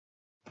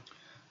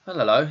Well,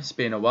 hello, it's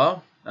been a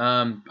while.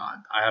 I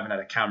haven't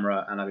had a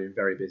camera and I've been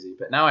very busy,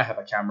 but now I have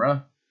a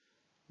camera,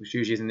 which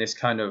usually is in this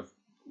kind of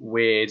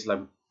weird,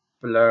 like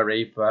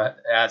blurry, but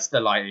it's the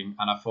lighting.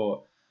 And I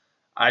thought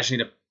I actually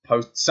need to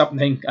post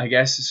something, I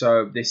guess.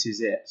 So this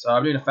is it. So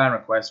I'm doing a fan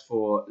request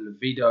for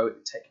Ludovico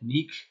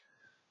Technique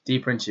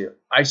Deeper Into You.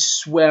 I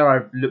swear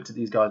I've looked at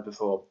these guys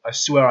before. I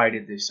swear I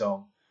did this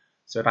song.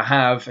 So if I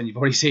have, and you've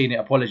already seen it,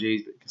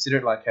 apologies, but consider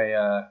it like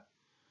a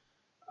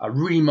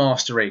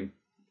remastering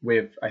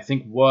with I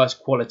think worse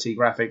quality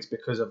graphics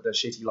because of the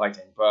shitty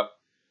lighting. But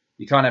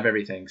you can't have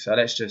everything, so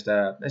let's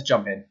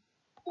jump in.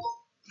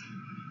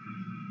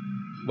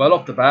 Well,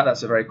 off the bat,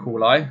 that's a very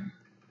cool eye.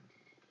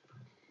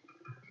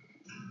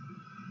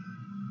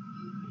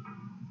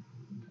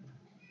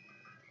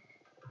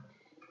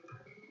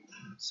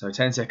 So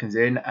 10 seconds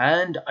in,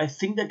 and I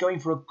think they're going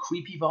for a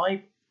creepy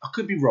vibe. I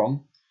could be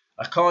wrong.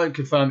 I can't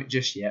confirm it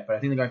just yet, but I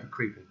think they're going for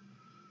creepy.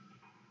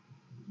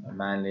 A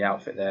manly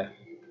outfit there.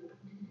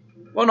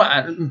 Well,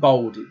 not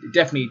bold. It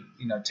definitely,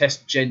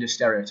 test gender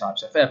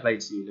stereotypes. So fair play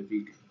to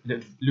you,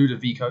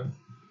 Ludovico.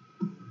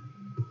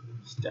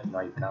 That's definitely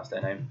how you pronounce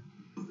their name.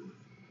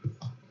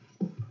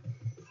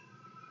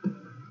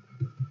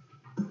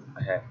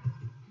 Okay.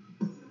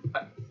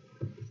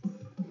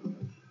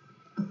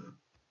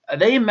 Are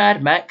they in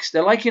Mad Max?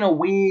 They're like in a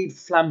weird,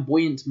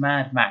 flamboyant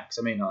Mad Max.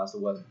 I mean, no, that's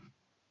the word.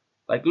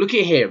 Like, look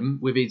at him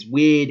with his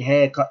weird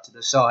haircut to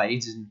the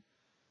sides, and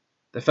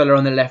the fella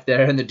on the left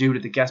there, and the dude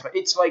at the gas. But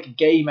it's like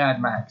gay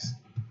Mad Max.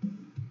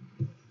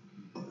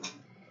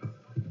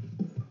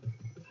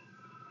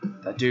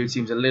 That dude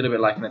seems a little bit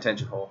like an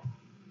attention whore.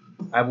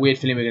 I have a weird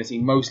feeling we're going to see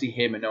mostly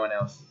him and no one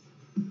else.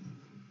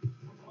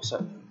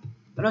 So,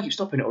 I know I keep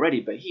stopping it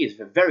already, but he is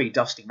a very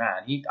dusty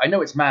man. I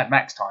know it's Mad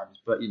Max times,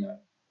 but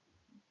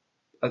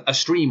a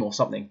stream or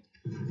something.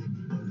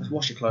 Let's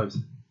wash your clothes.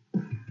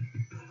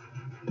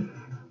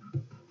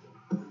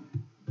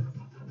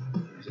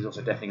 This is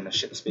also definitely going to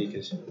shit the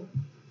speakers.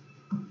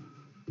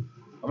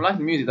 I'm liking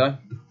the music though.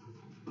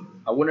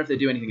 I wonder if they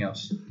do anything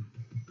else.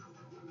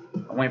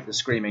 I'm waiting for the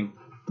screaming.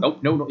 Oh,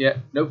 no, not yet.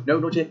 No,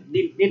 not yet.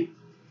 Nearly.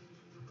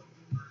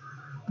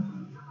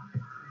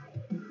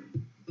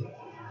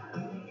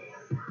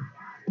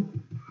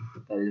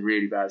 That is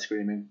really bad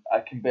screaming. I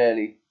can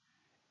barely.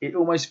 It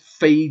almost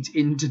fades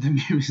into the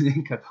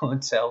music. I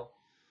can't tell.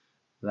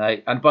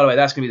 And by the way,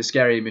 that's going to be the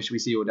scary image we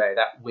see all day.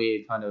 That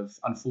weird kind of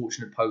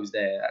unfortunate pose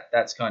there.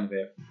 That's kind of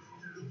it.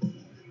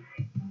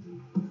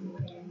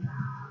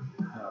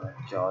 Oh my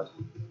god.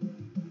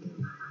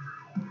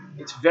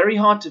 It's very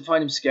hard to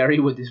find him scary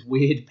with this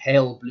weird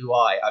pale blue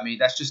eye. I mean,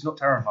 that's just not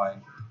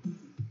terrifying.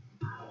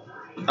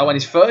 Oh, and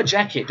his fur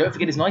jacket. Don't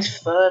forget his nice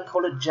fur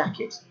collared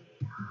jacket.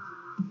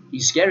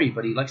 He's scary,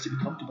 but he likes to be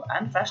comfortable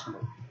and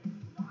fashionable.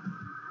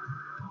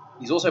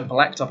 He's also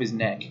blacked up his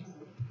neck.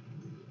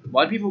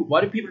 Why do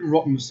people in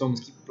rock songs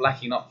keep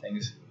blacking up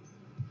things?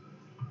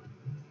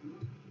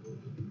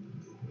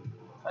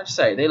 I just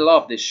say they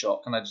love this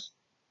shot. Let's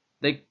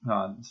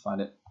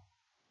find it.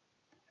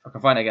 If I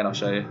can find it again, I'll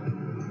show you.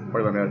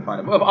 Probably won't be able to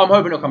find it. But I'm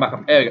hoping it'll come back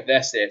up. There we go.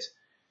 That's it.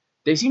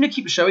 They seem to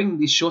keep showing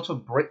this shot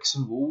of bricks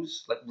and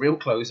walls, like real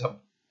close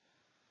up.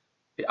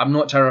 I'm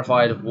not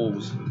terrified of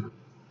walls.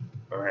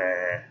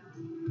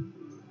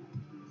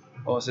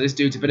 Oh, so this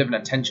dude's a bit of an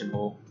attention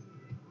whore.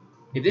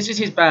 If this is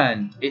his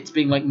band, it's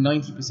being like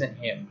 90%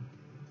 him.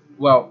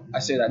 Well, I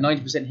say that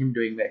 90% him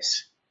doing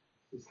this.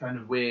 It's kind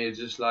of weird,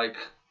 just like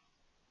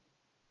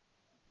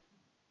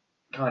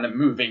kind of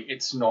moving.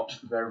 It's not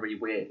very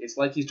weird. It's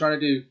like he's trying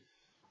to do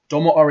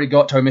Domo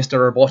Arigato,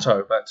 Mr.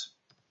 Roboto, but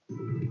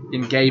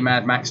in gay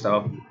Mad Max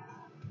style.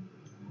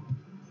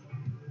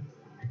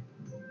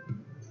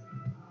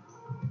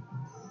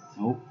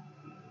 Oh,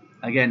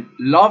 again,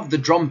 love the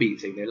drum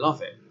beat thing. They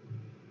love it.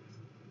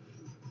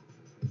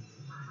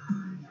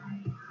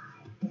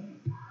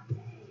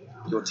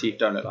 Your teeth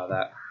don't look like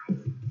that.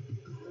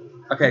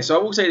 Okay, so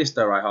I will say this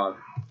though, right hard.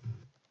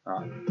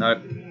 No,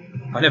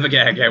 I'll never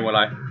get it again, will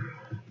I?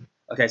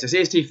 Okay, so see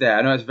his teeth there.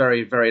 I know it's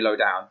very, very low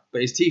down,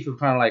 but his teeth are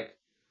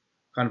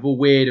kind of all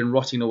weird and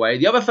rotting away.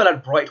 The other fella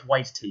had bright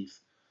white teeth,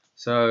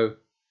 so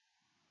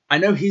I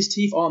know his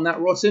teeth aren't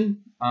that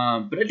rotten,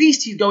 but at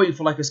least he's going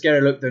for like a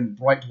scary look than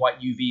bright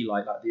white UV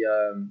light, like the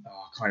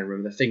I can't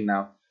remember the thing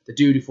now. The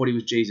dude who thought he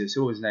was Jesus.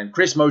 Who was his name?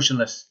 Chris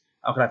Motionless.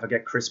 How could I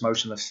forget Chris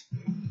Motionless?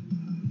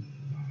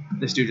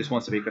 This dude just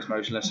wants to be Chris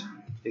Motionless.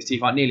 His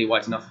teeth aren't nearly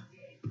white enough.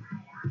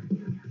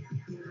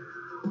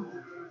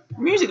 The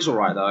music's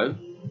alright though.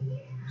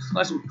 It's a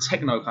nice little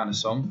techno kind of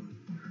song.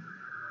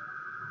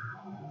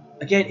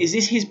 Again, is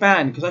this his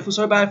band? Because I feel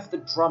so bad for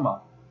the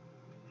drummer.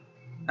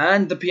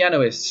 And the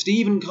pianist.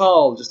 Steve and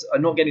Carl just are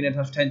not getting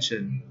enough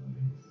attention.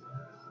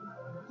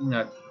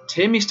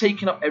 Tim is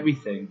taking up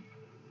everything.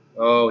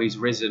 Oh, he's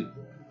risen.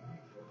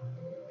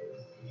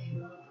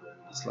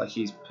 It's like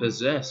he's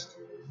possessed.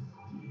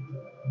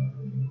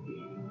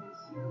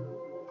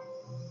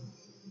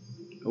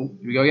 Oh,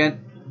 here we go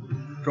again.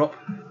 Drop.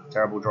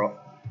 Terrible drop.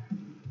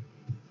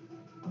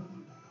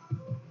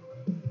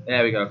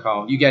 There we go,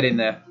 Carl. You get in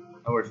there.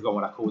 I already forgot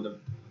what I called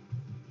them.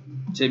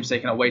 Tim's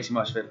taking up way too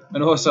much of it.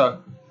 And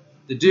also,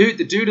 the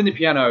dude on the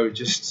piano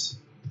just...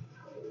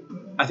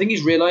 I think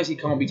he's realised he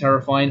can't be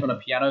terrifying on a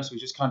piano, so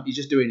he's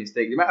just doing his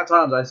thing. The amount of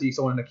times I see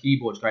someone on a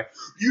keyboard just going,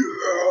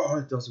 yeah,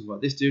 it doesn't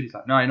work. This dude is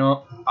like, no, you know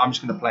what? I'm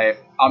just going to play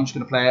it. I'm just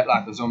going to play it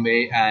like a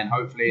zombie, and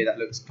hopefully that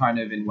looks kind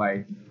of in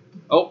way.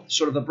 Oh,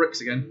 short of the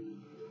bricks again.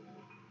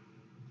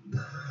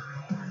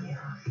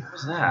 What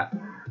was that?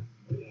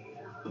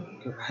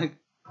 Go back.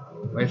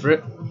 Wait for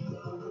it.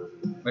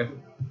 Wait.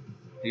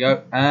 There you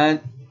go.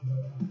 And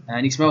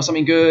he smells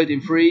something good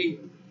in 3,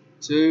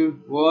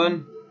 2,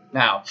 1.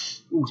 Now.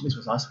 Ooh, this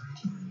was nice.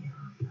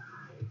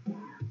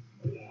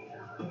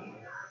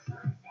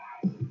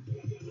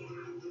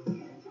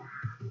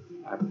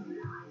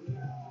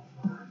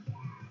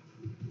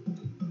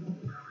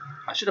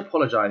 I should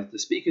apologise. The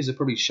speakers have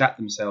probably shat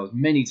themselves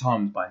many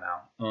times by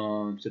now.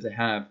 So if they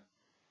have,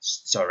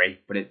 sorry,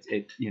 but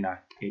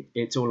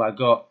it's all I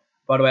got.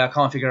 By the way, I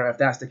can't figure out if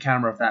that's the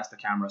camera,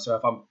 So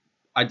if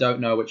I don't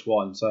know which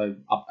one. So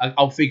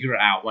I'll figure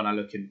it out when I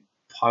look in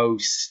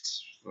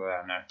post. I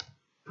don't know.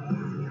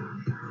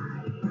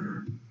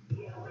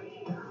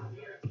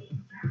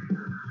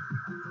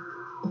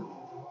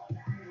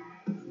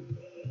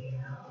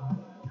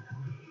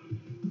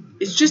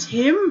 It's just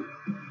him.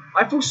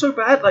 I feel so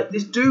bad. Like,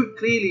 this dude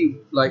clearly,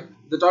 like,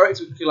 the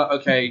director would be like,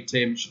 okay,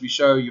 Tim, should we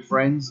show your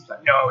friends? He's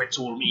like, no, it's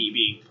all me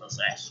being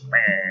possessed.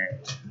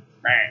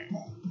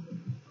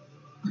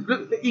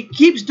 Look, he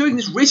keeps doing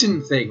this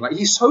risen thing. Like,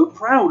 he's so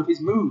proud of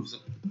his moves.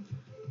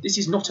 This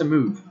is not a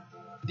move.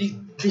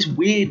 This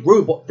weird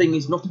robot thing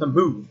is not a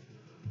move.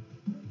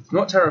 It's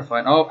not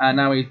terrifying. Oh, and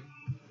now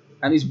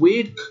and these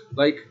weird,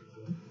 like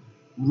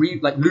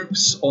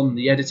loops on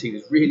the editing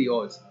is really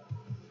odd.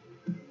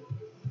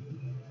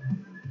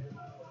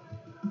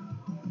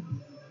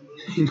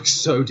 He looks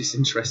so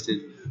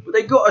disinterested. But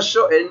they got a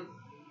shot in.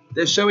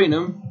 They're showing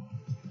them.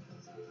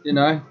 You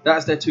know,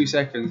 that's their 2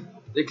 seconds.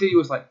 They clearly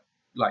was like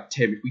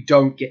Tim, if we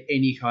don't get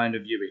any kind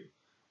of viewing,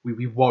 we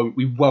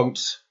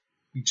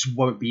just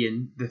won't be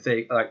in the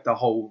thing, like the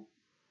whole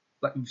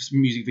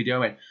music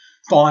video. And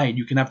fine,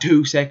 you can have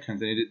 2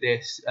 seconds, and they did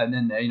this, and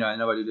then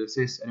nobody does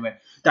this. Anyway,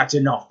 that's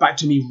enough. Back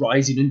to me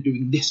rising and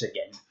doing this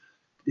again.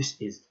 This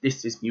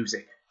is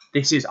music.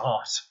 This is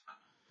art.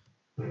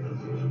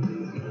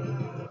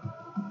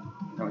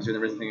 Now he's doing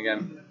the risen thing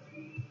again.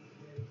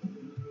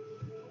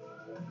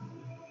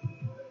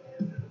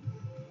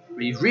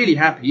 But he's really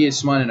happy. He is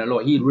smiling a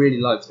lot. He really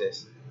loves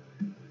this.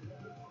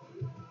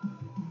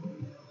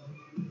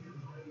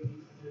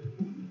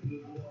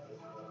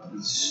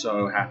 He's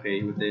so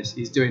happy with this.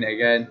 He's doing it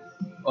again.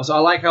 Also, I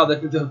like how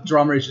the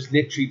drummer is just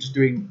literally just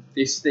doing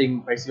this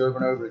thing basically over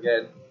and over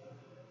again.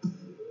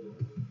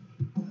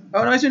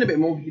 Oh no, he's doing a bit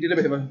more. He did a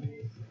bit of a...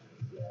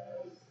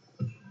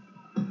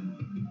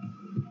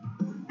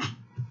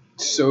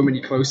 So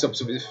many close-ups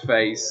of his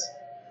face.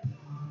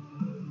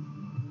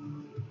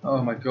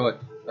 Oh my god.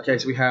 Okay,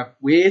 so we have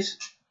weird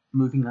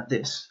moving like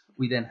this.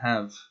 We then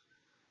have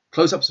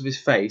close-ups of his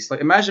face. Like,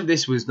 imagine if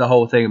this was the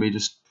whole thing and we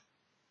just...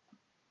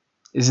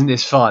 Isn't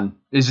this fun?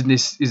 Isn't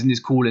this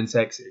cool and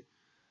sexy?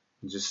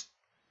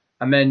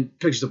 And then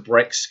pictures of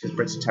bricks, because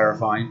bricks are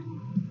terrifying.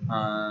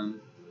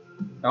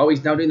 Oh,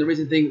 he's now doing the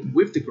risen thing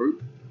with the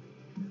group.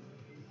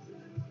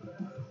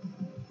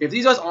 If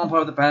these guys aren't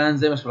part of the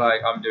bands, they must be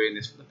like, I'm doing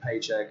this for the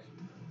paycheck.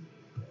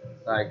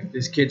 Like,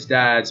 this kid's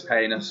dad's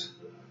paying us.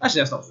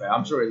 Actually, that's not fair.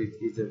 I'm sure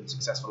he's a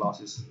successful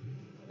artist.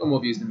 Got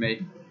more views than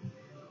me.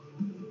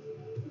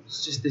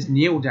 It's just this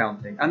kneel down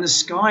thing. And the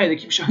sky, they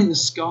keep showing the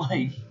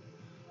sky.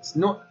 It's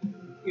not...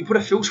 You put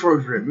a filter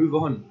over it, move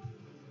on.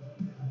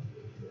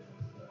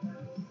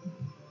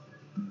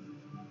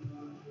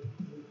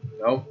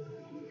 Oh,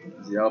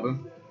 there's the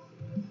album.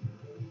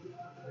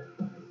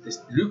 This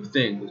loop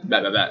thing was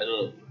blah blah blah.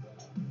 Ugh.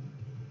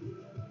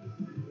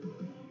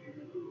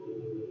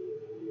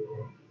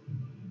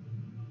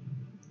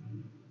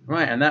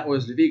 Right, and that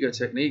was Ludovico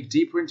technique,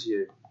 deeper into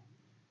you.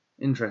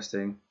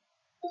 Interesting.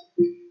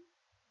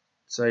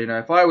 So,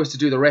 if I was to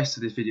do the rest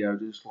of this video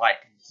just like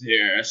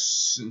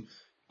this, and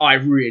I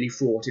really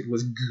thought it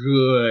was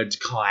good,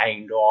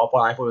 kind of, but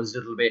I thought it was a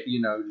little bit,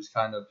 just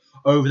kind of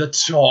over the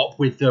top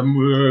with the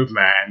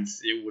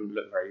movements, it wouldn't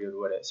look very good,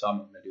 would it? So I'm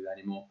not going to do that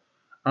anymore.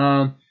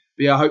 But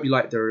yeah, I hope you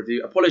liked the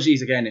review.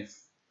 Apologies again if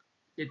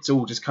it's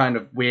all just kind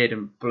of weird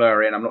and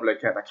blurry and I'm not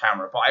looking at the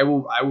camera, but I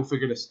will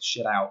figure this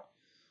shit out.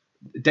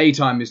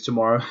 Daytime is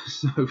tomorrow,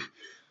 so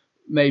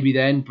maybe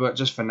then, but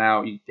just for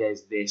now,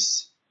 there's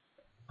this.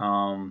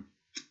 And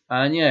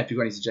yeah, if you've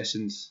got any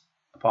suggestions,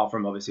 apart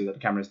from obviously that the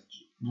camera's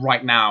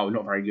right now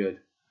not very good,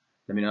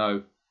 let me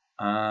know.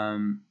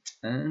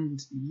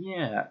 And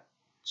yeah,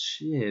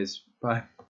 cheers, bye.